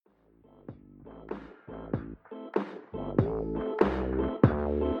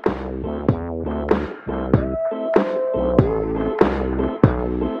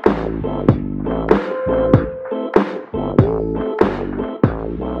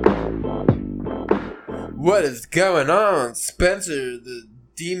What is going on, Spencer, the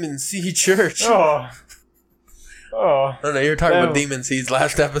Demon Seed Church? Oh. I don't know, you were talking about Demon Seeds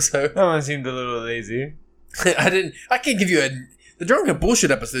last episode. That one seemed a little lazy. I can't give you the Drunken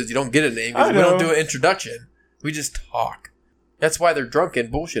Bullshit episodes, you don't get a name because we don't do an introduction. We just talk. That's why they're Drunken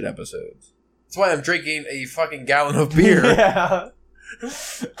Bullshit episodes. That's why I'm drinking a fucking gallon of beer. Yeah.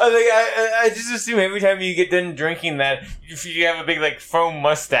 I just assume every time you get done drinking that, you have a big, like, foam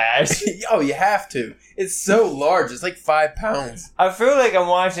mustache. Oh, you have to. It's so large. It's like 5 pounds. I feel like I'm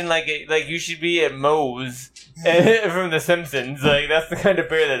watching, like you should be at Moe's from The Simpsons. Like, that's the kind of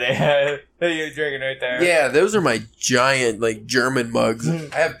beer that they have that you're drinking right there. Yeah, those are my giant, like, German mugs.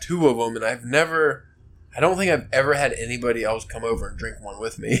 I have 2 of them, and I don't think I've ever had anybody else come over and drink one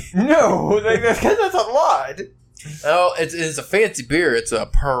with me. No, like, that's a lot. Oh, it's a fancy beer. It's a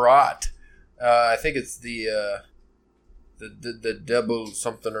Perot. I think it's the double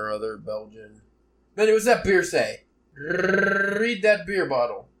something or other Belgian. But what's that beer say? Read that beer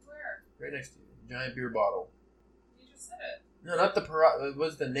bottle. Where? Right next to you. Giant beer bottle. You just said it. No, not the Perot.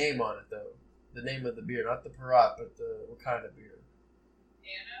 What's the name on it, though? The name of the beer. Not the Perot, but what kind of beer?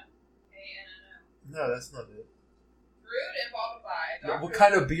 Anna? A-N-N-O. No, that's not it. Brewed and bottled by Dr. What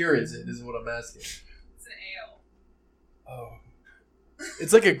kind of beer is it, is what I'm asking. It's an ale. Oh.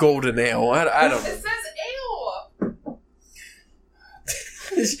 It's like a golden ale. I don't know. It says ale!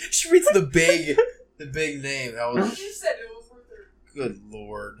 She reads the big name. That was, You said it was worth it. good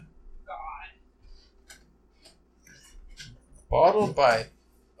lord. God. Bottled by,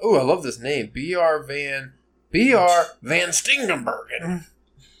 oh, I love this name. B.R. Van Stingenbergen.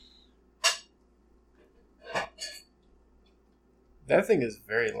 That thing is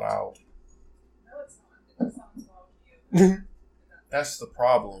very loud. No, it's not. It sounds loud to you. That's the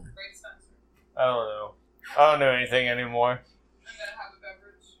problem. Great Spencer. I don't know. I don't know anything anymore. I'm gonna have a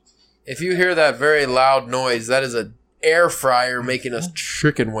beverage. If you hear that very loud noise, that is an air fryer making us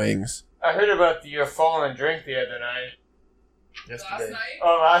chicken wings. I heard about your fallen drink the other night. Yesterday. Last night?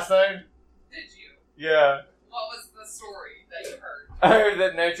 Oh, last night? Did you? Yeah. What was the story that you heard? I heard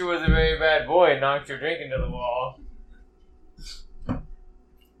that Nature was a very bad boy and knocked your drink into the wall.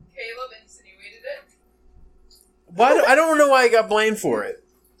 Caleb insinuated it. Why? I don't know why I got blamed for it.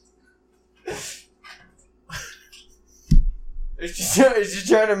 Is she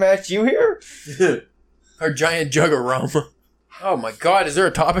trying to match you here? Our giant jug of rum. Oh my god, is there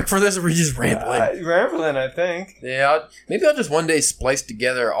a topic for this or are we just rambling? Rambling, I think. Yeah, maybe I'll just one day splice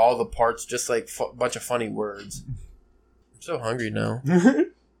together all the parts, just like a bunch of funny words. I'm so hungry now. There's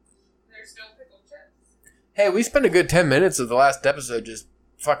still pickled chips. Hey, we spent a good 10 minutes of the last episode just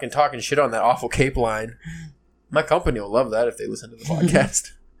fucking talking shit on that awful Cape line. My company will love that if they listen to the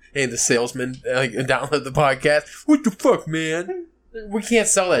podcast. Hey, the salesman download the podcast. What the fuck, man? We can't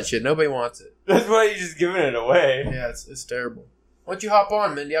sell that shit. Nobody wants it. That's why you're just giving it away. Yeah, it's terrible. Why don't you hop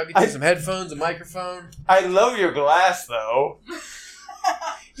on, Mindy? I'll get you some headphones, a microphone. I love your glass, though.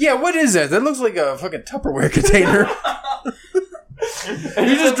 Yeah, what is that? That looks like a fucking Tupperware container. Are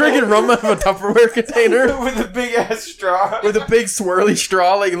you just drinking rum out of a Tupperware container? With a big-ass straw. With a big swirly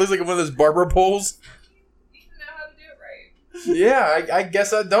straw, like it looks like one of those barber poles? You know how to do it right. Yeah, I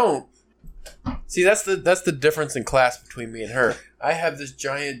guess I don't. See, that's the difference in class between me and her. I have this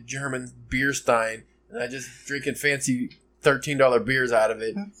giant German beer stein, and I just drinking fancy $13 beers out of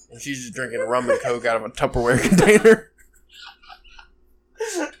it, and she's just drinking rum and coke out of a Tupperware container.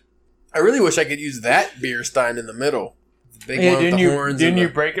 I really wish I could use that beer stein in the middle. The big one with the horns. Didn't you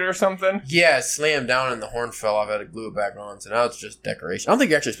break it or something? Yeah, it slammed down and the horn fell off. I had to glue it back on, so now it's just decoration. I don't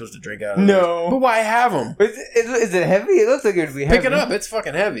think you're actually supposed to drink out of it. No. But why have them? Is it heavy? It looks like it would be heavy. Pick it up. It's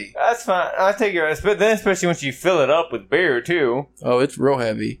fucking heavy. That's fine. I'll take your... But then especially once you fill it up with beer, too. Oh, it's real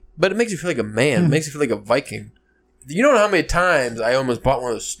heavy. But it makes you feel like a man. It makes you feel like a Viking. You don't know how many times I almost bought one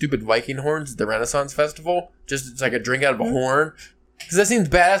of those stupid Viking horns at the Renaissance Festival? Just so I could drink out of a horn. Because that seems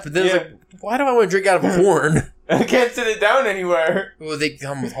badass, but then it's like, why do I want to drink out of a horn? I can't sit it down anywhere. Well, they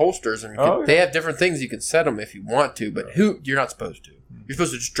come with holsters, and Oh, they have different things you can set them if you want to, but you're not supposed to. You're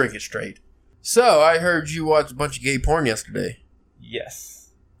supposed to just drink it straight. So, I heard you watched a bunch of gay porn yesterday.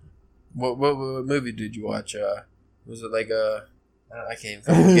 Yes. What movie did you watch? Was it like I can't even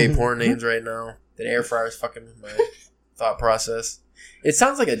come up with gay porn names right now. That air fryer's fucking with my thought process. It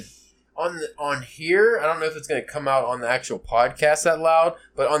sounds like on here, I don't know if it's going to come out on the actual podcast that loud,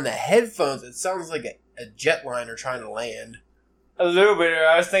 but on the headphones, it sounds like a jetliner trying to land. A little bit.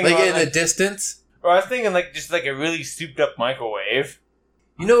 I was thinking Like in the distance? Or I was thinking like just like a really souped up microwave.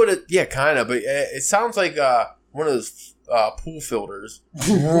 You know what? Yeah, kind of, but it sounds like one of those pool filters.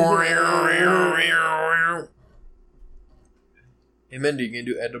 Hey, Mindy, you gonna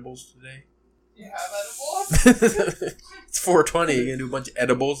do edibles today? You have edibles? It's 420. You're gonna do a bunch of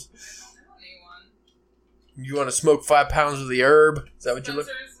edibles. I don't need one. You want to smoke 5 pounds of the herb? Is that what you look?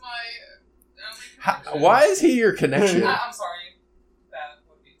 Spencer's my only connection. Why is he your connection? I'm sorry. That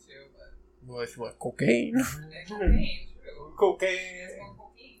would be too, but Well, if you want cocaine. cocaine, true. Cocaine. It's more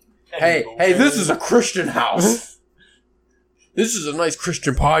cocaine. Hey, this is a Christian house. This is a nice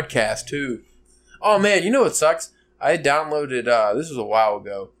Christian podcast too. Oh man, you know what sucks? I downloaded. This was a while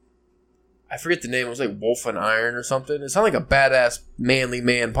ago. I forget the name. It was like Wolf and Iron or something. It sounded like a badass manly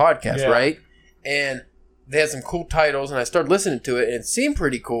man podcast, Yeah. right? And they had some cool titles, and I started listening to it, and it seemed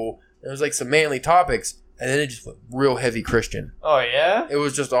pretty cool. It was like some manly topics, and then it just went real heavy Christian. Oh, yeah? It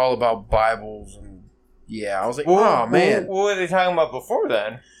was just all about Bibles, and yeah, I was like, Well, oh man. What were they talking about before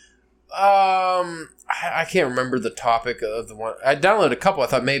then? I can't remember the topic of the one. I downloaded a couple. I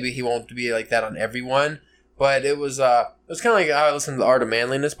thought maybe he won't be like that on every one, but it was kind of like how I listened to the Art of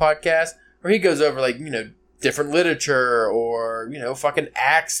Manliness podcast, where he goes over like different literature or fucking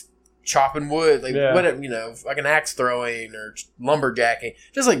axe chopping wood, like Yeah. whatever, fucking axe throwing or lumberjacking,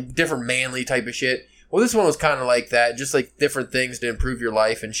 just like different manly type of shit. Well, this one was kind of like that, just like different things to improve your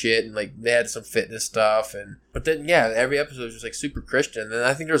life and shit, and like they had some fitness stuff, but then every episode was just like super Christian. And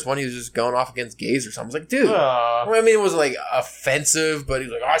I think there was one he was just going off against gays or something. I was like, dude, I mean, it wasn't like offensive, but he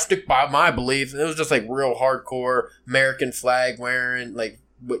was like, I stick by my beliefs, and it was just like real hardcore American flag wearing, like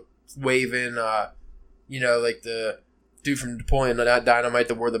waving, like the dude from Napoleon Dynamite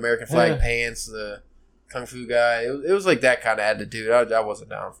that wore the American flag pants, the kung fu guy. It was like that kind of attitude. I wasn't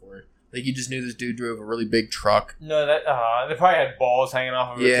down for it. Like, you just knew this dude drove a really big truck. No, they probably had balls hanging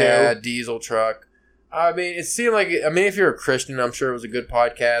off of it, Yeah, too. diesel truck. I mean, it seemed like, if you're a Christian, I'm sure it was a good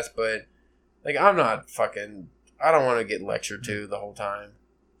podcast, but, like, I don't want to get lectured to the whole time.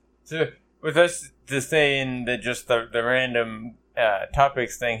 So, with us just saying that just the random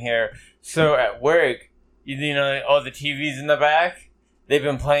topics thing here, so at work, all the TVs in the back, they've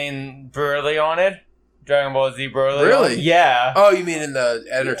been playing Broly on it. Dragon Ball Z Broly. Really? Yeah. Oh, you mean in the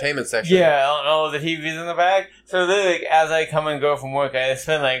entertainment section? Yeah, on all the TVs in the back. So then, like, as I come and go from work, I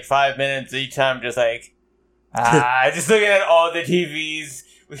spend like 5 minutes each time just like, just looking at all the TVs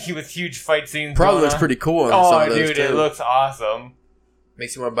with huge fight scenes. Probably going looks on. pretty cool on some of those, dude, too. it looks awesome.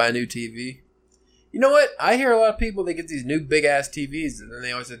 Makes you want to buy a new TV. You know what? I hear a lot of people, they get these new big-ass TVs, and then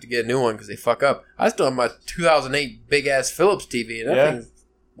they always have to get a new one because they fuck up. I still have my 2008 big-ass Philips TV, and that thing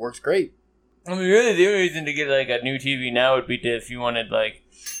works great. I mean, really, the only reason to get like a new TV now would be if you wanted like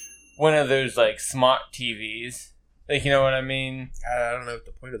one of those like smart TVs. Like, you know what I mean? I don't know what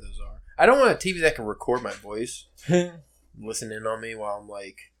the point of those are. I don't want a TV that can record my voice, listen in on me while I'm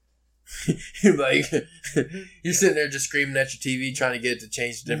like, you're sitting there just screaming at your TV, trying to get it to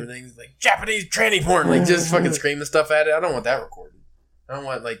change to different things, like Japanese tranny porn, like just fucking screaming stuff at it. I don't want that recorded. I don't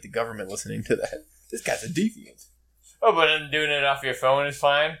want like the government listening to that. This guy's a deviant. Oh, but then doing it off your phone is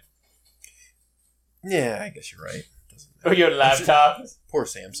fine. Yeah, I guess you're right. Or your laptop. Poor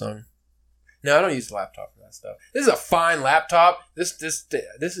Samsung. No, I don't use a laptop for that stuff. This is a fine laptop. This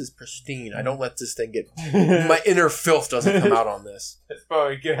is pristine. I don't let this thing get my inner filth doesn't come out on this. That's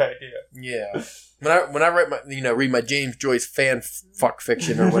probably a good idea. Yeah. When I write read my James Joyce fan fuck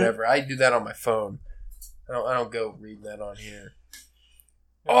fiction or whatever, I do that on my phone. I don't go reading that on here.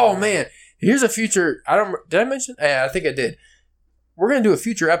 Oh man, here's a future. Did I mention? Yeah, I think I did. We're gonna do a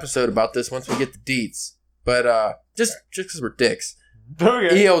future episode about this once we get the deets. But just because we're dicks.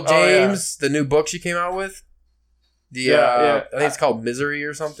 Okay. E.L. James, the new book she came out with. I think it's called Misery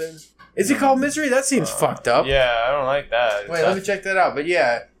or something. Is it called Misery? That seems fucked up. Yeah, I don't like that. Wait, let me check that out. But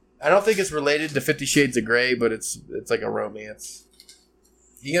yeah, I don't think it's related to 50 Shades of Grey, but it's like a romance.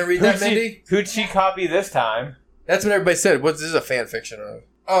 You gonna read that, Mindy? Who'd she copy this time? That's what everybody said. This is a fan fiction of?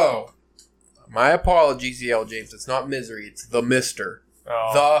 Oh. My apologies, E.L. James. It's not Misery. It's The Mister.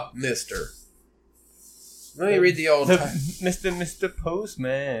 Oh. The Mister. Let me read the old... Mr.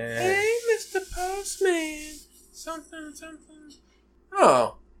 Postman. Hey, Mr. Postman. Something.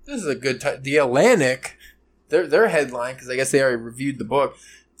 Oh, this is a good time. The Atlantic, their headline, because I guess they already reviewed the book.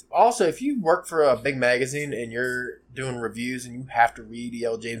 Also, if you work for a big magazine and you're doing reviews and you have to read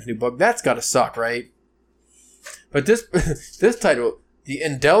E.L. James' new book, that's got to suck, right? But this title, The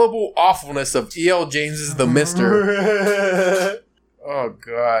Indelible Awfulness of E.L. James's The Mister. Oh,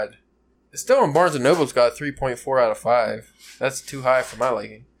 God. It's still in Barnes & Noble's got a 3.4 out of 5. That's too high for my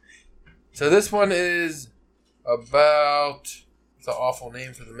liking. So this one is about... It's an awful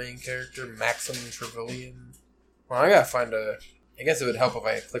name for the main character, Maxim Trevelyan. Well, I gotta find a... I guess it would help if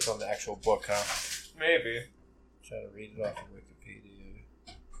I click on the actual book, huh? Maybe. Try to read it off of Wikipedia.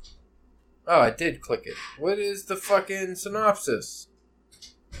 Oh, I did click it. What is the fucking synopsis?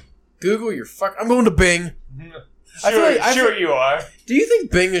 Google, you're fuck. I'm going to Bing. Sure you are. Do you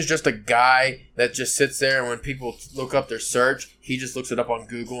think Bing is just a guy that just sits there and when people look up their search, he just looks it up on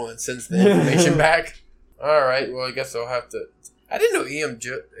Google and sends the information back? All right, well, I guess I'll have to... I didn't know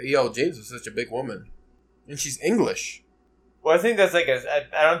E.L. James was such a big woman. And she's English. Well, I think that's like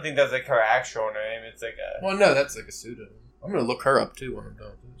I don't think that's like her actual name. It's like a... Well, no, that's like a pseudonym. I'm going to look her up, too, when I'm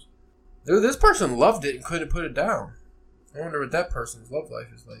done with this. Dude, this person loved it and couldn't put it down. I wonder what that person's love life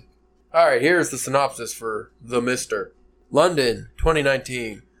is like. All right, here's the synopsis for The Mister. London,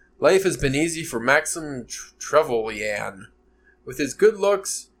 2019. Life has been easy for Maxim Trevelyan. With his good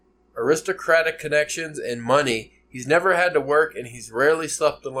looks, aristocratic connections, and money, he's never had to work and he's rarely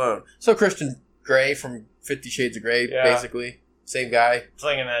slept alone. So Christian Grey from 50 Shades of Grey, basically. Same guy.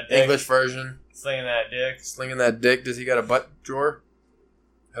 Slinging that dick. English version. Slinging that dick. Slinging that dick. Does he got a butt drawer?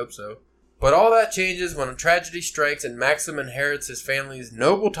 Hope so. But all that changes when a tragedy strikes and Maxim inherits his family's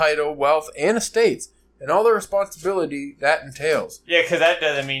noble title, wealth, and estates, and all the responsibility that entails. Yeah, because that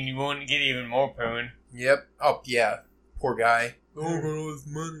doesn't mean you won't get even more poon. Yep. Oh, yeah. Poor guy. Oh, all his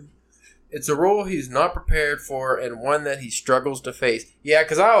money. It's a role he's not prepared for and one that he struggles to face. Yeah,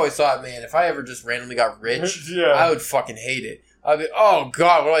 because I always thought, man, if I ever just randomly got rich, I would fucking hate it. I'd be, oh,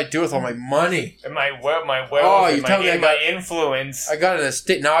 God, what do I do with all my money? And my wealth, my influence. I got an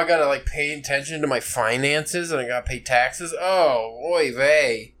estate. Now I got to, like, pay attention to my finances and I got to pay taxes. Oh, oy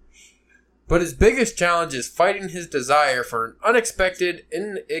vey. But his biggest challenge is fighting his desire for an unexpected,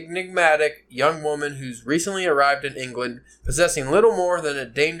 enigmatic young woman who's recently arrived in England, possessing little more than a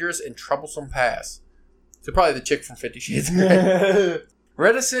dangerous and troublesome past. So probably the chick from 50 Shades of Grey.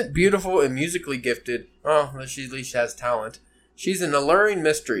 Reticent, beautiful, and musically gifted. Oh, she at least has talent. She's an alluring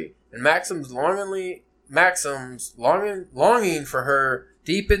mystery, and Maxim's longing for her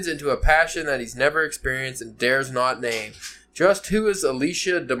deepens into a passion that he's never experienced and dares not name. Just who is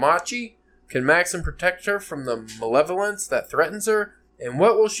Alicia Damachi? Can Maxim protect her from the malevolence that threatens her? And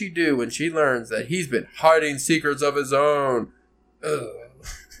what will she do when she learns that he's been hiding secrets of his own?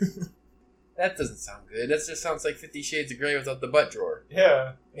 Ugh. That doesn't sound good. That just sounds like 50 Shades of Grey without the butt drawer.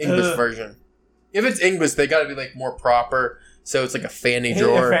 Yeah. English version. If it's English, they gotta be like more proper. So it's like a fanny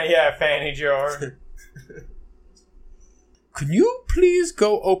drawer. Yeah, fanny drawer. Can you please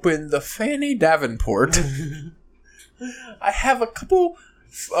go open the Fanny Davenport? I have a couple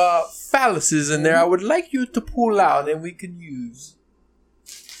phalluses in there I would like you to pull out and we can use.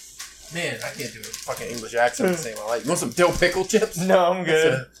 Man, I can't do a fucking English accent the same I like. You want some dill pickle chips? No, I'm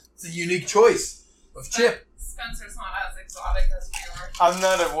good. It's a unique choice of chip. Spencer's not as exotic as we are.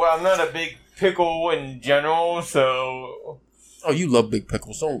 I'm not a big pickle in general, so... Oh, you love big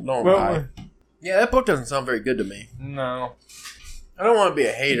pickles. Don't lie. Yeah, that book doesn't sound very good to me. No. I don't want to be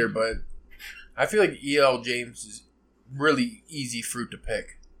a hater, but I feel like E.L. James is really easy fruit to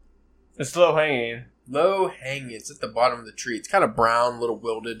pick. It's low hanging. Low hanging. It's at the bottom of the tree. It's kind of brown, a little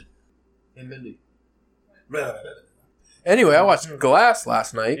wilted. Hey, Mindy. Anyway, I watched Glass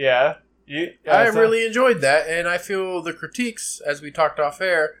last night. Yeah. I really enjoyed that, and I feel the critiques, as we talked off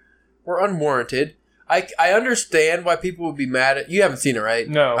air, were unwarranted. I understand why people would be mad at... You haven't seen it, right?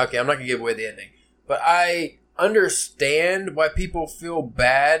 No. Okay, I'm not going to give away the ending. But I understand why people feel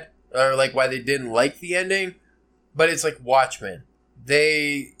bad, or like why they didn't like the ending, but it's like Watchmen.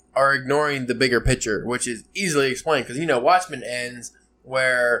 They are ignoring the bigger picture, which is easily explained, because, Watchmen ends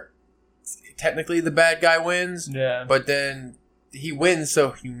where technically the bad guy wins, but then he wins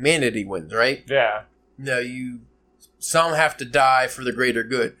so humanity wins, right? Yeah. No, some have to die for the greater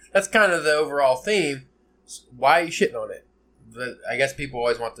good. That's kind of the overall theme. Why are you shitting on it? I guess people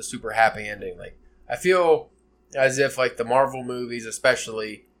always want the super happy ending. Like, I feel as if like the Marvel movies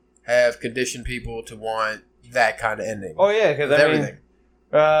especially have conditioned people to want that kind of ending. Oh yeah, because everything.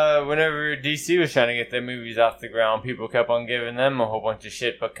 Whenever DC was trying to get their movies off the ground, people kept on giving them a whole bunch of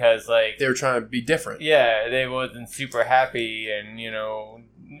shit because like they were trying to be different. Yeah, they wasn't super happy, and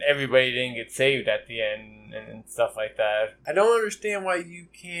everybody didn't get saved at the end and stuff like that. I don't understand why you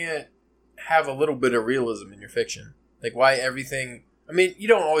can't have a little bit of realism in your fiction. Like why everything... I mean, you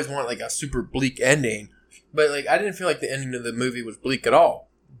don't always want like a super bleak ending, but like I didn't feel like the ending of the movie was bleak at all.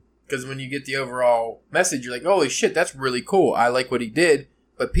 Because when you get the overall message, you're like, holy shit, that's really cool. I like what he did,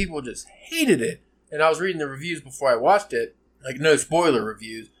 but people just hated it. And I was reading the reviews before I watched it, like no spoiler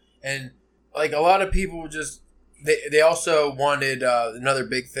reviews, and like a lot of people just... They also wanted... another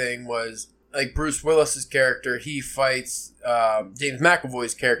big thing was... Like Bruce Willis's character, he fights James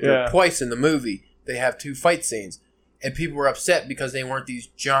McAvoy's character twice in the movie. They have 2 fight scenes. And people were upset because they weren't these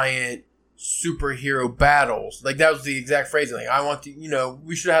giant superhero battles. Like, that was the exact phrasing. Like, I want to,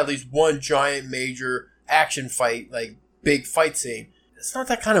 we should have at least one giant major action fight, like, big fight scene. it's not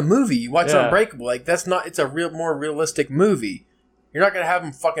that kind of movie. You watch Yeah. Unbreakable, like that's not. It's a more realistic movie. You're not gonna have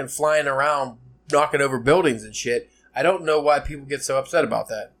them fucking flying around, knocking over buildings and shit. I don't know why people get so upset about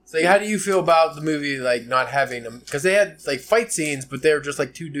that. So how do you feel about the movie, like not having them? Because they had like fight scenes, but they were just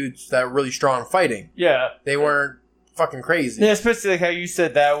like two dudes that were really strong fighting. Yeah. They weren't fucking crazy. Yeah, especially like how you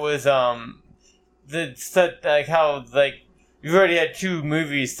said that was the set, like how like you've already had two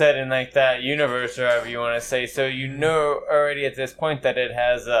movies set in like that universe or however you want to say, so you know already at this point that it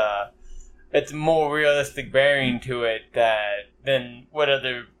has it's more realistic bearing to it than what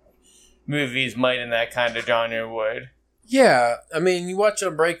other movies might in that kind of genre would. Yeah, I mean, you watch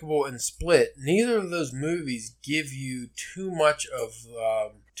Unbreakable and Split. Neither of those movies give you too much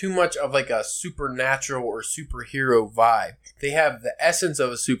of like a supernatural or superhero vibe. They have the essence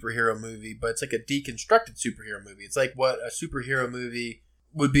of a superhero movie, but it's like a deconstructed superhero movie. It's like what a superhero movie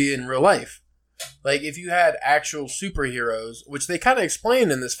would be in real life. Like if you had actual superheroes, which they kind of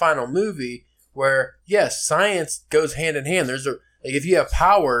explained in this final movie, where yes, science goes hand in hand. Like if you have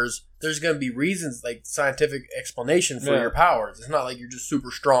powers, there's going to be reasons, like scientific explanation for your powers. It's not like you're just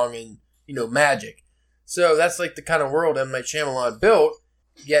super strong and, magic. So that's like the kind of world M. Night Shyamalan built,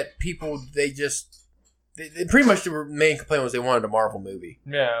 yet people, they pretty much the main complaint was they wanted a Marvel movie.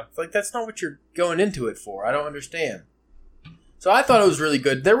 Yeah. It's like, that's not what you're going into it for. I don't understand. So I thought it was really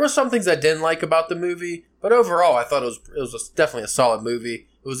good. There were some things I didn't like about the movie, but overall I thought it was definitely a solid movie.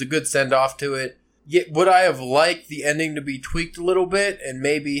 It was a good send-off to it. Yet, would I have liked the ending to be tweaked a little bit and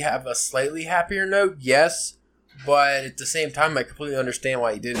maybe have a slightly happier note? Yes. But at the same time, I completely understand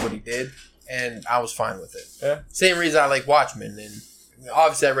why he did what he did, and I was fine with it. Yeah. Same reason I like Watchmen. And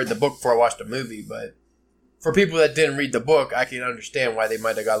obviously, I read the book before I watched the movie, but for people that didn't read the book, I can understand why they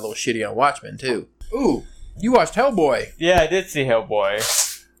might have got a little shitty on Watchmen, too. Ooh, you watched Hellboy. Yeah, I did see Hellboy.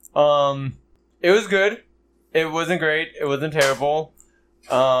 It was good. It wasn't great. It wasn't terrible.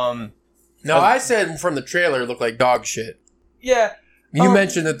 No, I said from the trailer it looked like dog shit. Yeah. You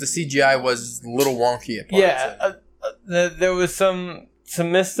mentioned that the CGI was a little wonky at parts. Yeah, there was some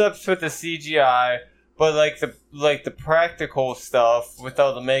missteps with the CGI, but like the practical stuff with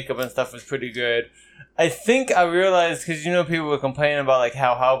all the makeup and stuff was pretty good. I think I realized, because people were complaining about like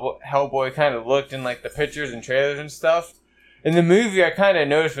how Hellboy kind of looked in like the pictures and trailers and stuff. In the movie, I kind of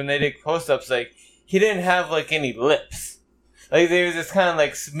noticed when they did close-ups, like he didn't have like any lips. Like, they were just kind of,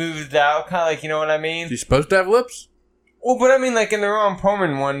 like, smoothed out, kind of like, you know what I mean? Is he supposed to have lips? Well, but I mean, like, in the Ron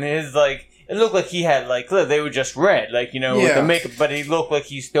Perlman one, his, like, it looked like he had, like, lips. They were just red, like, with the makeup, but he looked like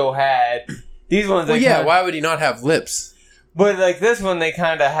he still had. These ones, well, yeah, why would he not have lips? But, like, this one, they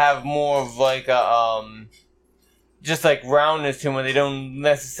kind of have more of, like, a, just, like, roundness to them, where they don't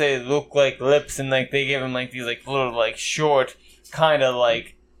necessarily look like lips, and, like, they give him, like, these, like, little, like, short, kind of,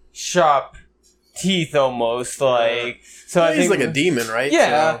 like, sharp teeth almost, like. So I he's think like a demon, right?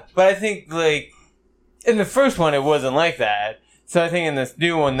 Yeah, so. but I think like in the first one it wasn't like that. So I think in this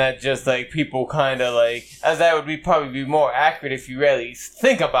new one that just like people kind of like, as that would probably be more accurate if you really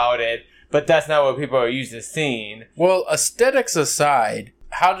think about it. But that's not what people are used to seeing. Well, aesthetics aside,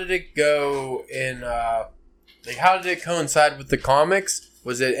 how did it go in? Like, how did it coincide with the comics?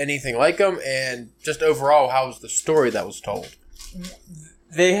 Was it anything like them? And just overall, how was the story that was told?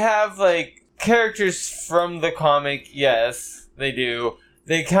 They have like characters from the comic, yes, they do.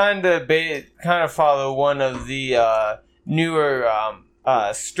 They kind of follow one of the newer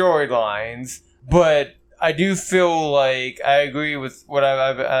storylines, but I do feel like I agree with what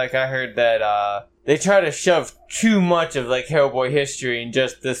I heard that they try to shove too much of like Hellboy history in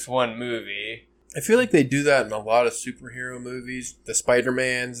just this one movie. I feel like they do that in a lot of superhero movies. The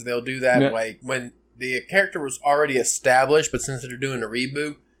Spider-Mans, they'll do that like when the character was already established, but since they're doing a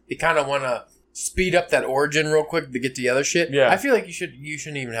reboot, they kind of want to speed up that origin real quick to get to the other shit. Yeah. I feel like you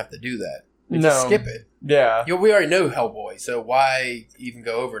shouldn't even have to do that. No. Just skip it. Yeah. We already know Hellboy, so why even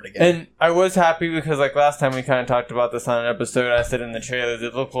go over it again? And I was happy because like last time we kind of talked about this on an episode, I said in the trailers,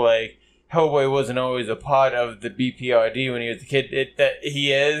 it looked like Hellboy wasn't always a part of the BPRD when he was a kid. That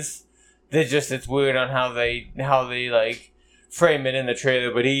he is. It's weird on how they like frame it in the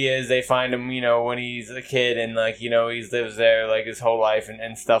trailer, but he is. They find him, when he's a kid and like, he lives there like his whole life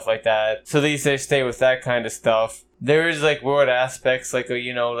and stuff like that. So they stay with that kind of stuff. There is like weird aspects, like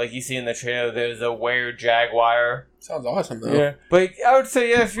like you see in the trailer, there's a were-jaguar. Sounds awesome though. Yeah, but I would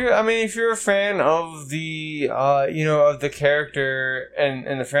say if you're a fan of the of the character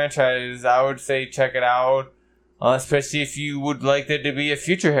and the franchise, I would say check it out. Especially if you would like there to be a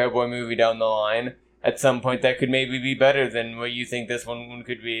future Hellboy movie down the line. At some point, that could maybe be better than what you think this one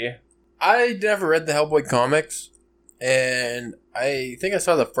could be. I never read the Hellboy comics, and I think I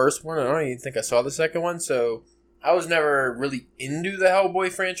saw the first one. I don't even think I saw the second one, so I was never really into the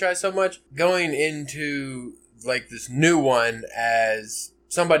Hellboy franchise so much. Going into like this new one as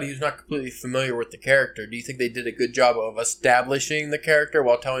somebody who's not completely familiar with the character, do you think they did a good job of establishing the character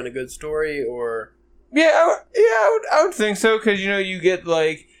while telling a good story, or? Yeah, I would think so, because, you get,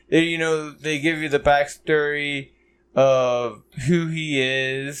 like, they give you the backstory of who he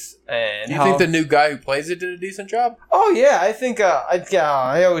is, and do you think the new guy who plays it did a decent job? Oh, yeah, I think,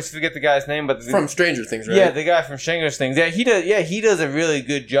 I always forget the guy's name, but... From Stranger Things, right? Yeah, the guy from Stranger Things. Yeah, he does a really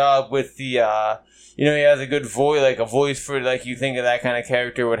good job with the, he has a good voice, like a voice for, like, you think of that kind of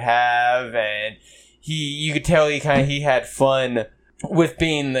character would have, and you could tell he had fun with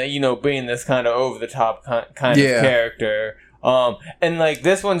being being this kind of over the top kind of character. And like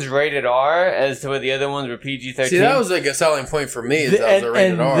this one's rated R, as to where the other ones were PG-13. See, that was like a selling point for me. That was a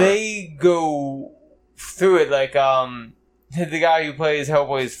rated R. And they go through it like the guy who plays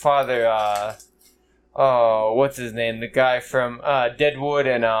Hellboy's father. What's his name? The guy from Deadwood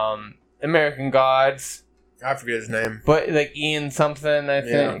and American Gods. I forget his name, but like Ian something, I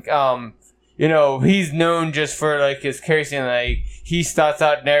think. He's known just for like his cursing. Like he starts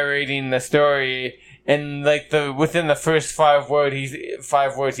out narrating the story, and like within the first 5 words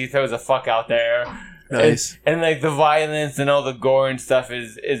he throws a fuck out there. Nice. And like the violence and all the gore and stuff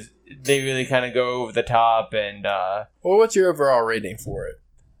is they really kind of go over the top. And well, what's your overall rating for it?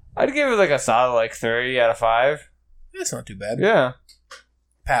 I'd give it like a solid like 3 out of 5. That's not too bad. Yeah,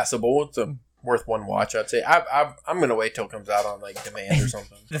 passable. It's worth one watch, I'd say. I'm gonna wait till it comes out on like demand or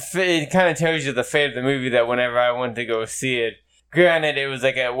something. It kind of tells you the fate of the movie, that whenever I went to go see it, granted it was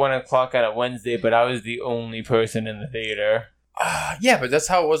like at 1:00 on a Wednesday, but I was the only person in the theater. Yeah, but that's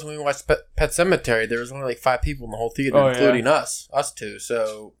how it was when we watched Pet Cemetery. There was only like 5 people in the whole theater, including us two.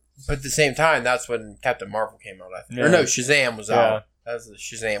 So, but at the same time, that's when Captain Marvel came out, I think. Yeah. Or no, Shazam was out. That was the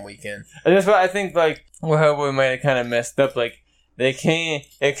Shazam weekend. And that's why I think like Hellboy might have kind of messed up. Like it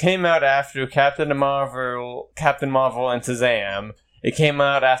came out after Captain Marvel and Shazam. It came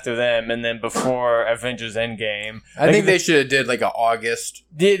out after them, and then before Avengers Endgame. I think they should have did like an August.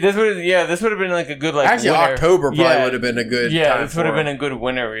 This would have been like a good like. Actually, winter. October probably would have been a good. Yeah, this would have been a good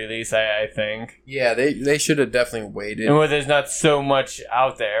winter release. I think. Yeah, they should have definitely waited. And where there's not so much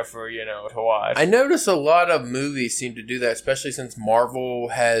out there for to watch. I notice a lot of movies seem to do that, especially since Marvel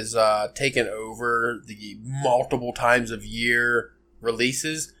has taken over the multiple times of year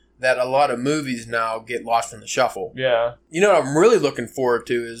releases. That a lot of movies now get lost in the shuffle. Yeah. You know what I'm really looking forward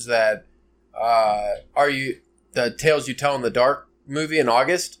to is that the Tales You Tell in the Dark movie in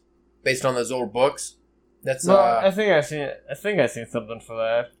August, based on those old books. That's I think I've seen something for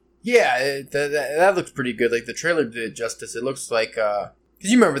that. Yeah, that looks pretty good. Like the trailer did it justice. It looks like because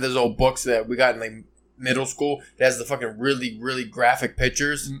you remember those old books that we got in like middle school. It has the fucking really really graphic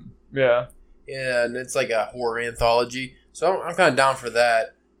pictures. Yeah. Yeah, and it's like a horror anthology. So I'm kind of down for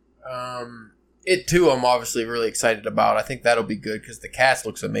that. It too, I'm obviously really excited about. I think that'll be good because the cast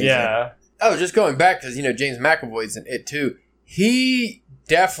looks amazing. Yeah. Oh, just going back because James McAvoy's in it too. He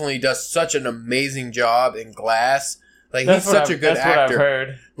definitely does such an amazing job in Glass. Like he's such a good actor. That's what I've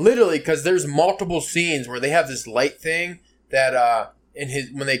heard. Literally, because there's multiple scenes where they have this light thing that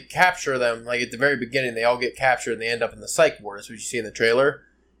when they capture them, like at the very beginning, they all get captured and they end up in the psych ward. That's what you see in the trailer.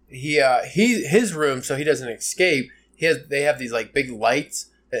 His room, so he doesn't escape. They have these like big lights.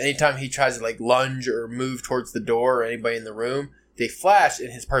 Anytime he tries to like lunge or move towards the door or anybody in the room, they flash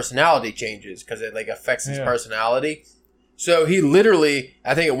and his personality changes because it like affects his personality. So he literally,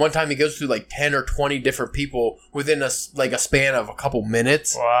 I think at one time he goes through like 10 or 20 different people within a span of a couple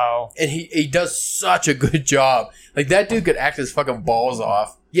minutes. Wow. And he does such a good job. Like that dude could act his fucking balls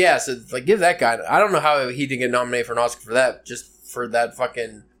off. Yeah, so like give that guy, I don't know how he didn't get nominated for an Oscar for that, just for that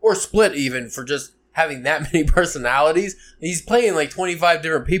fucking, or split even for just having that many personalities. He's playing like 25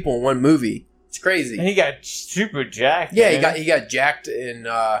 different people in one movie. It's crazy. And he got super jacked. Yeah, he got jacked in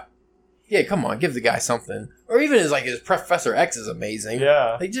yeah, come on, give the guy something. Or even his Professor X is amazing.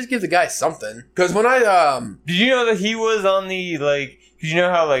 Yeah. Like just give the guy something. Cuz when I did you know that he was on the like did you know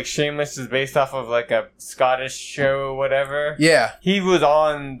how like Shameless is based off of like a Scottish show or whatever? Yeah. He was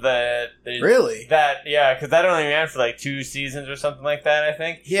on the really? Cuz that only ran for like 2 seasons or something like that, I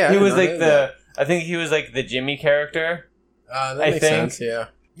think. Yeah. He was like I think he was like the Jimmy character. That makes sense, yeah.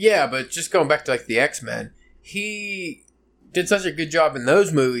 Yeah, but just going back to like the X-Men, he did such a good job in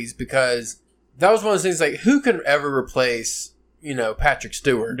those movies because that was one of those things like who could ever replace, Patrick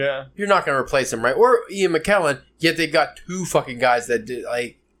Stewart? Yeah. You're not going to replace him, right? Or Ian McKellen, yet they got 2 fucking guys that did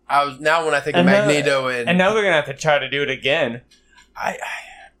like when I think of Magneto and now they're going to have to try to do it again.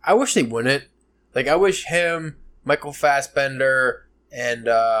 I wish they wouldn't. Like I wish him, Michael Fassbender and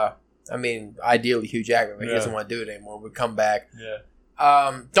I mean, ideally Hugh Jackman, but he Yeah. doesn't want to do it anymore. Would come back.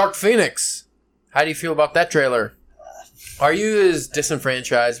 Yeah. Dark Phoenix. How do you feel about that trailer? Are you as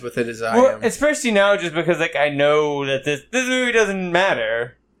disenfranchised with it as I Well, am? especially now, just because like I know that this movie doesn't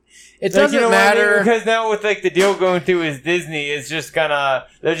matter. It Like, doesn't you know what I mean? matter. Because now with like the deal going through with Disney, they're just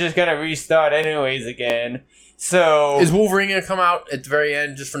gonna restart anyways again. So Is Wolverine going to come out at the very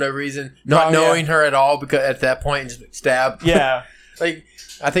end just for no reason? Not Oh, knowing her at all because at that point, just stab. yeah, Like,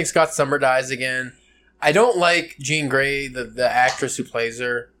 I think Scott Summer dies again. I don't like Jean Grey, the actress who plays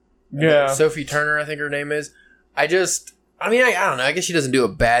her. yeah. Sophie Turner, I think her name is. I don't know. I guess she doesn't do a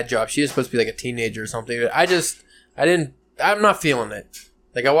bad job. She is supposed to be like a teenager or something. But I'm not feeling it.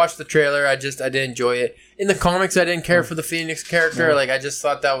 Like, I watched the trailer. I didn't enjoy it. In the comics, I didn't care for the Phoenix character. Yeah. Like, I just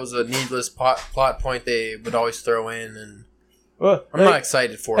thought that was a needless plot point they would always throw in. And Well, I'm not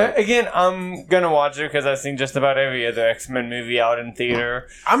excited for it. Again, I'm gonna watch it because I've seen just about every other X-Men movie out in theater.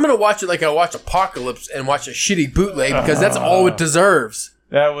 I'm going to watch it like I watch Apocalypse and watch a shitty bootleg because that's all it deserves.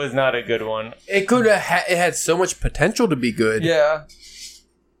 That was not a good one. It could have it had so much potential to be good. Yeah.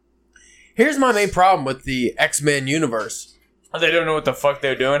 Here's my main problem with the X-Men universe. They don't know what the fuck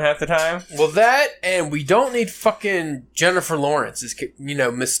they're doing half the time. Well, that and we don't need fucking Jennifer Lawrence as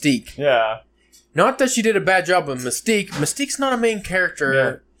Mystique. Yeah. Not that she did a bad job with Mystique. Mystique's not a main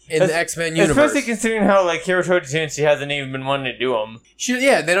character in the X-Men universe. Especially considering how like Hiro Tojitanshi hasn't even been wanting to do them.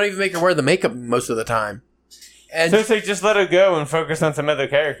 They don't even make her wear the makeup most of the time. And So it's like just let her go and focus on some other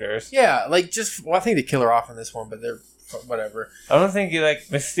characters. yeah, like I think they kill her off in this one, but they're whatever. I don't think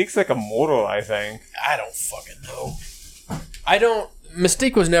Mystique's like immortal. I think. I don't fucking know.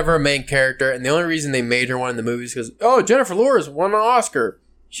 Mystique was never a main character, and the only reason they made her one in the movies is because Jennifer Lawrence won an Oscar.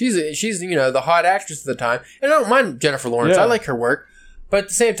 She's the hot actress at the time, and I don't mind Jennifer Lawrence. Yeah. I like her work, but at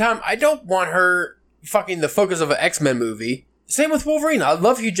the same time, I don't want her fucking the focus of an X-Men movie. Same with Wolverine. I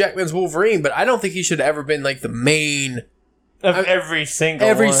love Hugh Jackman's Wolverine, but I don't think he should have ever been like the main Of every single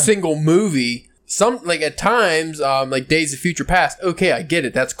one. single movie. Some like at times, like Days of Future Past. Okay, I get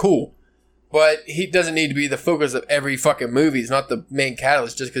it. That's cool. But he doesn't need to be the focus of every fucking movie. He's not the main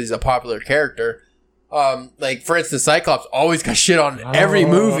catalyst just because he's a popular character. Like, for instance, Cyclops always got shit on every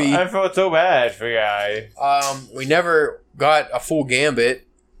movie. I felt so bad for Guy. We never got a full Gambit.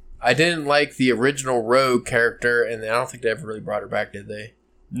 I didn't like the original Rogue character, and I don't think they ever really brought her back, did they?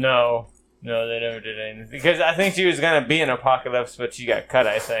 No, they never did anything. Because I think she was going to be in Apocalypse, but she got cut,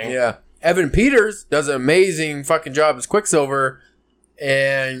 I think. Yeah. Evan Peters does an amazing fucking job as Quicksilver,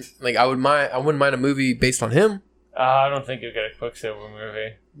 and like I wouldn't mind a movie based on him. I don't think you'll get a Quicksilver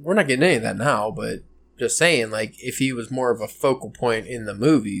movie. We're not getting any of that now, but just saying, like, if he was more of a focal point in the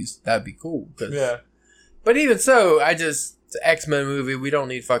movies, that'd be cool. Yeah. But even so, it's an X-Men movie. We don't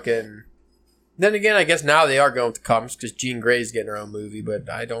need fucking... Then again, I guess now they are going with the comics because Jean Grey's getting her own movie, but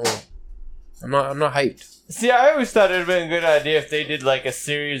I'm not hyped. See, I always thought it would have been a good idea if they did, like, a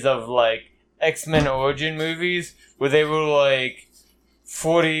series of, like, X-Men origin movies where they were, like,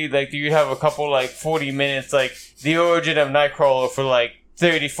 40, like, you'd have a couple, like, 40 minutes, like, the origin of Nightcrawler for, like,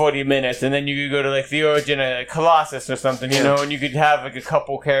 30, 40 minutes, and then you could go to, like, the origin of Colossus or something, you know, and you could have, like, a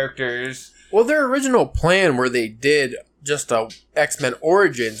couple characters. Well, their original plan where they did just a X-Men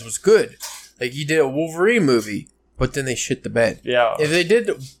Origins was good. Like, you did a Wolverine movie, but then they shit the bed. Yeah. If they did...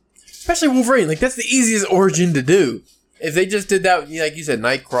 Especially Wolverine, like, that's the easiest origin to do. If they just did that, like you said,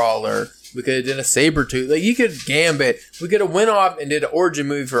 Nightcrawler, we could have did a Sabretooth. Like, you could Gambit. We could have went off and did an origin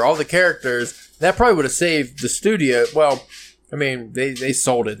movie for all the characters. That probably would have saved the studio. Well, I mean, they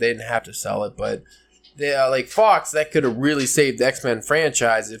sold it. They didn't have to sell it, but they, like Fox, that could have really saved the X-Men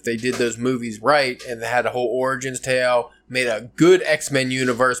franchise if they did those movies right and they had a whole origins tale, made a good X-Men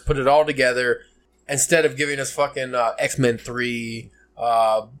universe, put it all together, instead of giving us fucking X-Men 3,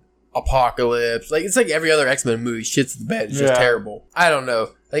 Apocalypse. Like, it's like every other X-Men movie shits the bed. It's just terrible. I don't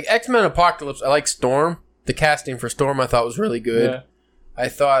know. Like, X-Men Apocalypse, I like Storm. The casting for Storm I thought was really good. Yeah. I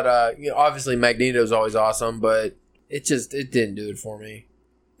thought, obviously Magneto's always awesome, but it didn't do it for me.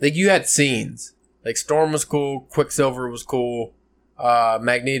 Like, you had scenes. Like, Storm was cool, Quicksilver was cool,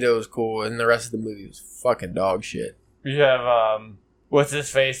 Magneto was cool, and the rest of the movie was fucking dog shit. You have, what's his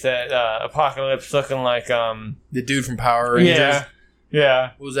face at Apocalypse looking like, The dude from Power Rangers.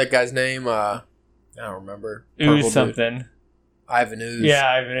 Yeah. What was that guy's name? I don't remember. Purple Ooze dude. something. Ivan Ooze. Yeah,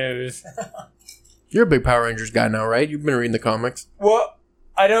 Ivan Ooze. You're a big Power Rangers guy now, right? You've been reading the comics. Well,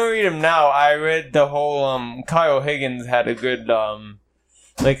 I don't read them now. I read the whole, Kyle Higgins had a good,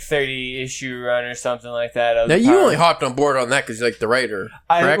 like 30 issue run or something like that. Now, you only hopped on board on that because you're like the writer,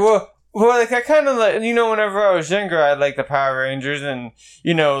 correct? Well, like I kind of like, whenever I was younger, I liked the Power Rangers and,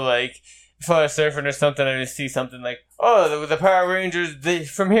 like if I was surfing or something, I just see something like, oh, the Power Rangers,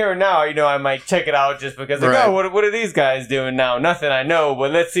 from here on now, I might check it out just because, like, Right. oh, what are these guys doing now? Nothing, I know, but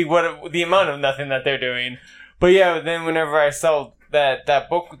let's see what the amount of nothing that they're doing. But yeah, then whenever I saw that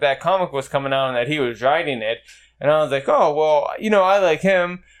comic was coming out and that he was writing it, and I was like, oh, well, I like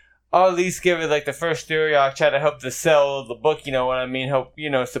him. I'll at least give it, like, the first story arc, try to help to sell the book, you know what I mean, help,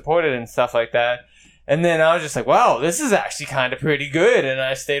 support it and stuff like that. And then I was just like, wow, this is actually kind of pretty good. And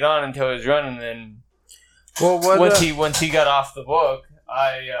I stayed on until it was running. And then once he got off the book,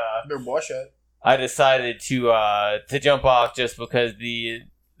 Better watch it. I decided to jump off just because the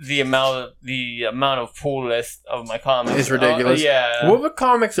amount of pull list of my comics It's ridiculous. Yeah. What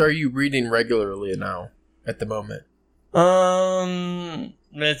comics are you reading regularly now at the moment?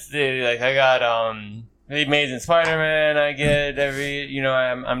 Let's see. Like, I got The Amazing Spider-Man, I get every,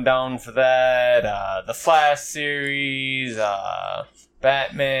 I'm down for that. The Flash series,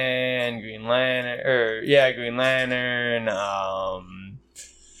 Batman, Green Lantern,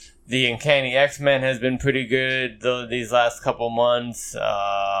 the Uncanny X-Men has been pretty good these last couple months.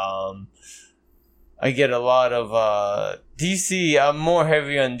 I get a lot of DC. I'm more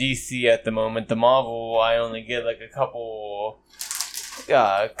heavy on DC at the moment. The Marvel, I only get like a couple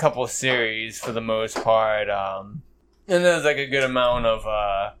series for the most part. And there's like a good amount of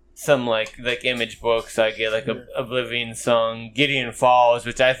some like Image books. I get like Oblivion Song, Gideon Falls,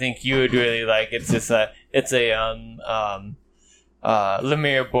 which I think you would really like. It's just a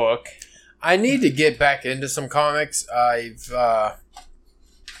Lemire book. I need to get back into some comics. I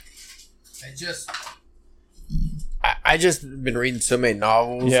just been reading so many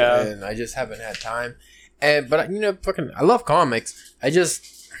novels, and I just haven't had time. But I love comics. I just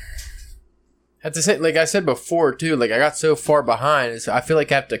have to say, like I said before too, like I got so far behind, so I feel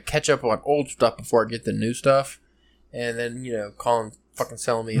like I have to catch up on old stuff before I get the new stuff. And then Colin fucking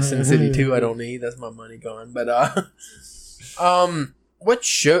selling me a Sin City 2 I don't need. That's my money gone. But what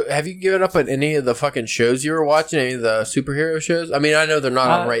show have you given up on any of the fucking shows you were watching? Any of the superhero shows? I mean, I know they're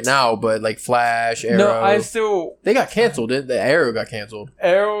not on right now, but like Flash, Arrow. They got canceled. The Arrow got canceled.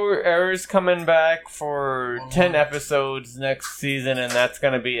 Arrow's coming back for 10 episodes next season, and that's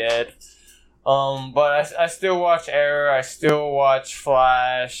gonna be it. But I still watch Arrow. I still watch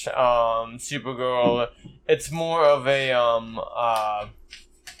Flash. Supergirl. It's more of a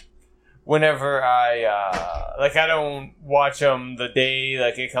whenever I I don't watch them the day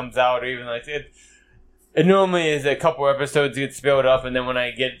like it comes out, or even like it normally is a couple episodes get spilled up, and then when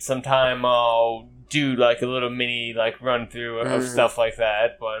I get some time I'll do like a little mini like run through of stuff like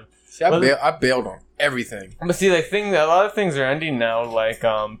that. But see, I bailed on everything. But see, like a lot of things are ending now. Like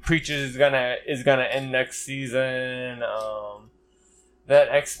Preachers is gonna end next season. That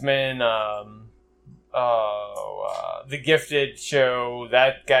X-Men The Gifted show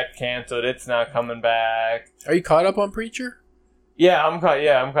that got canceled. It's not coming back. Are you caught up on Preacher? Yeah, I'm caught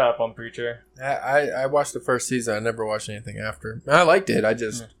up on Preacher. I watched the first season. I never watched anything after. I liked it. I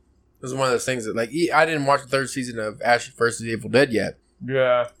just it was one of those things that like I didn't watch the third season of Ash vs. Evil Dead yet.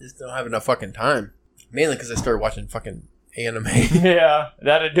 Yeah, just don't have enough fucking time. Mainly because I started watching fucking anime. Yeah,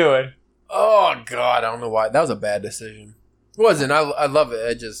 that'd do it. Oh god, I don't know why. That was a bad decision. It wasn't. I love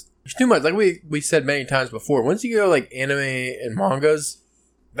it. It's too much. Like we said many times before. Once you go like anime and mangas,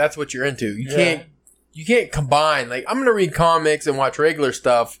 that's what you're into. You can't combine. Like I'm gonna read comics and watch regular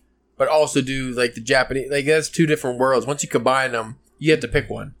stuff, but also do like the Japanese. Like that's two different worlds. Once you combine them, you have to pick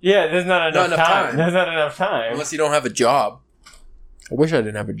one. Yeah, there's not enough time. There's not enough time unless you don't have a job. I wish I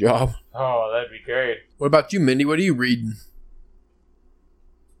didn't have a job. Oh, that'd be great. What about you, Mindy? What are you reading?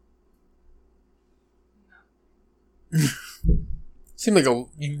 Seemed like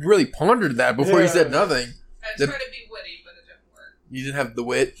you really pondered that before you said nothing. I tried to be witty, but it didn't work. You didn't have the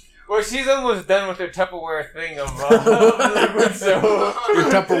wit. Well, she's almost done with her Tupperware thing of liquid, so your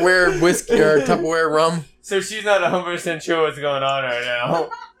Tupperware whiskey or Tupperware rum. So she's not 100% sure what's going on right now.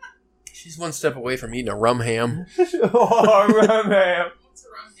 She's one step away from eating a rum ham. Oh, rum ham. What's a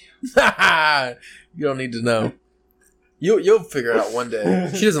rum ham? You don't need to know. You'll figure it out one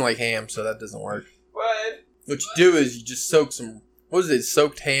day. She doesn't like ham, so that doesn't work. What? What you do is you just soak some. What is it?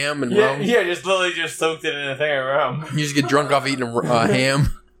 Soaked ham and rum. Yeah, just literally just soaked it in a thing of rum. You just get drunk off eating a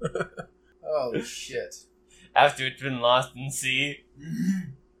ham. Oh shit! After it's been lost in sea.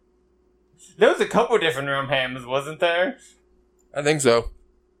 There was a couple different rum hams, wasn't there? I think so.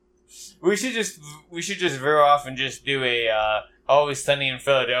 We should just veer off and just do a Always Sunny in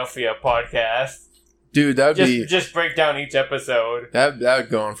Philadelphia podcast. Dude, that would just break down each episode. That would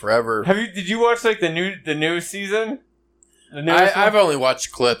go on forever. Did you watch like the new season? I've only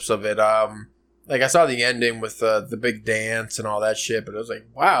watched clips of it. like I saw the ending with the big dance and all that shit, but it was like,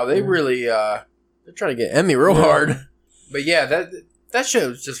 wow, they really they're trying to get Emmy real hard. But yeah, that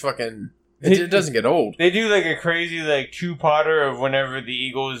show's just fucking. It doesn't get old. They do like a crazy like two-parter of whenever the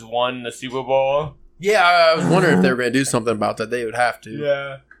Eagles won the Super Bowl. Yeah, I was wondering if they were going to do something about that. They would have to.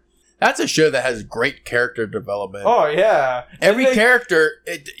 Yeah. That's a show that has great character development. Oh, yeah. Every character,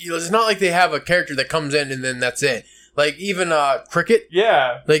 it's not like they have a character that comes in and then that's it. Like, even Cricket.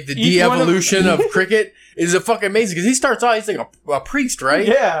 Yeah. Like, the de-evolution of Cricket is a fucking amazing. Because he starts out, he's like a priest, right?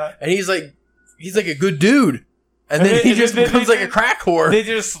 Yeah. And he's like a good dude. And then he just becomes like a crack whore. They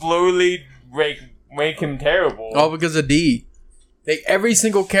just slowly make him terrible. All because of D. Like, every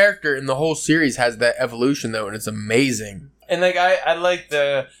single character in the whole series has that evolution, though, and it's amazing. And, like, I like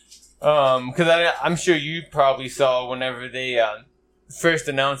the... because I'm sure you probably saw whenever they first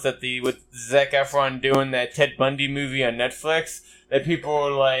announced that with Zac Efron doing that Ted Bundy movie on Netflix, that people were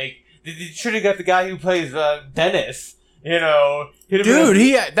like, they should have got the guy who plays Dennis, you know.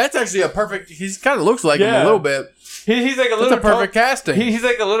 Dude, that's actually a perfect... He kind of looks like him a little bit. He's like a little... That's a perfect casting. He's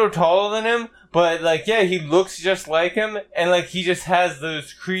like a little taller than him, but like, yeah, he looks just like him, and like he just has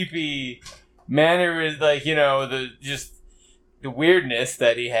those creepy manners, like, you know, the weirdness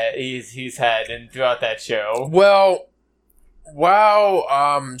that he's had throughout that show. Well,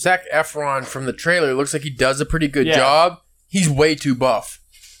 wow, Zac Efron from the trailer looks like he does a pretty good job. He's way too buff.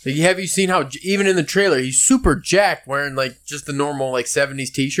 Like, have you seen how, even in the trailer, he's super jacked, wearing, like, just the normal, like,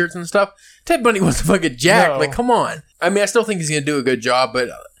 70s t-shirts and stuff? Ted Bundy wasn't fucking jacked. No. Like, come on. I mean, I still think he's going to do a good job, but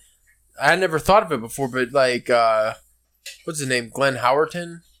I never thought of it before, but, like, what's his name? Glenn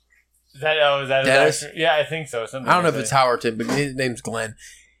Howerton? Is that Dennis? Yeah, I think so. I don't know if it's Howerton, but his name's Glenn.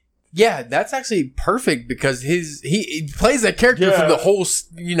 Yeah, that's actually perfect because he plays that character for the whole,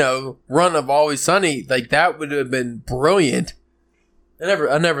 you know, run of Always Sunny. Like, that would have been brilliant.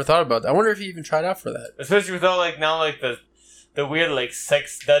 I never thought about that. I wonder if he even tried out for that. Especially with all like now like the weird like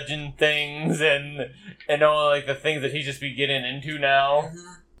sex dungeon things and all like the things that he just be getting into now.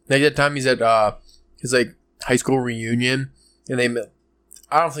 Like that time he's at his like high school reunion and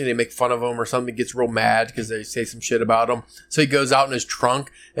I don't think they make fun of him or something. He gets real mad because they say some shit about him. So he goes out in his trunk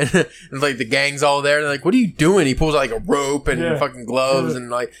and like the gang's all there. They're like, "What are you doing?" He pulls out like a rope and fucking gloves and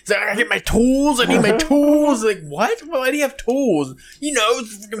like, he's like, "I gotta get my tools. I need my tools." Like, what? Why do you have tools? You know,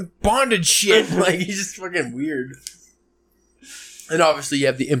 it's fucking bondage shit. Like, he's just fucking weird. And obviously you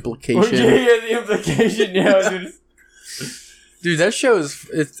have the implication. The implication, Dude, that show is,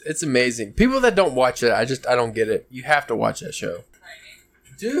 it's amazing. People that don't watch it, I don't get it. You have to watch that show.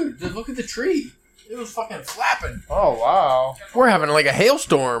 Dude, look at the tree. It was fucking flapping. Oh, wow. We're having like a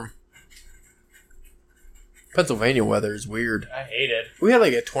hailstorm. Pennsylvania weather is weird. I hate it. We had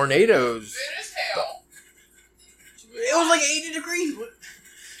like a tornadoes. It is hell. It was like 80 degrees.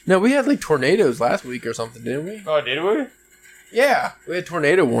 No, we had like tornadoes last week or something, didn't we? Oh, did we? Yeah, we had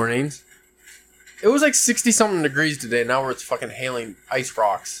tornado warnings. It was like 60-something degrees today. Now it's fucking hailing ice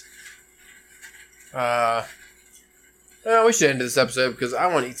rocks. We should end this episode because I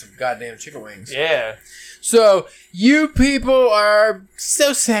want to eat some goddamn chicken wings. Yeah. So, you people are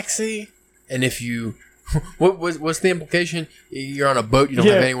so sexy. And if you... What's the implication? You're on a boat, you don't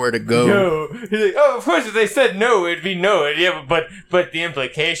have anywhere to go. No. He's like, oh, of course, if they said no, it'd be no. Yeah, but the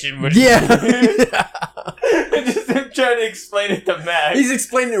implication would Yeah. Just him trying to explain it to Max. He's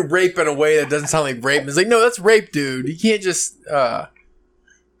explaining rape in a way that doesn't sound like rape. He's like, no, that's rape, dude. You can't just...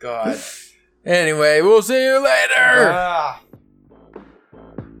 God. Anyway, we'll see you later.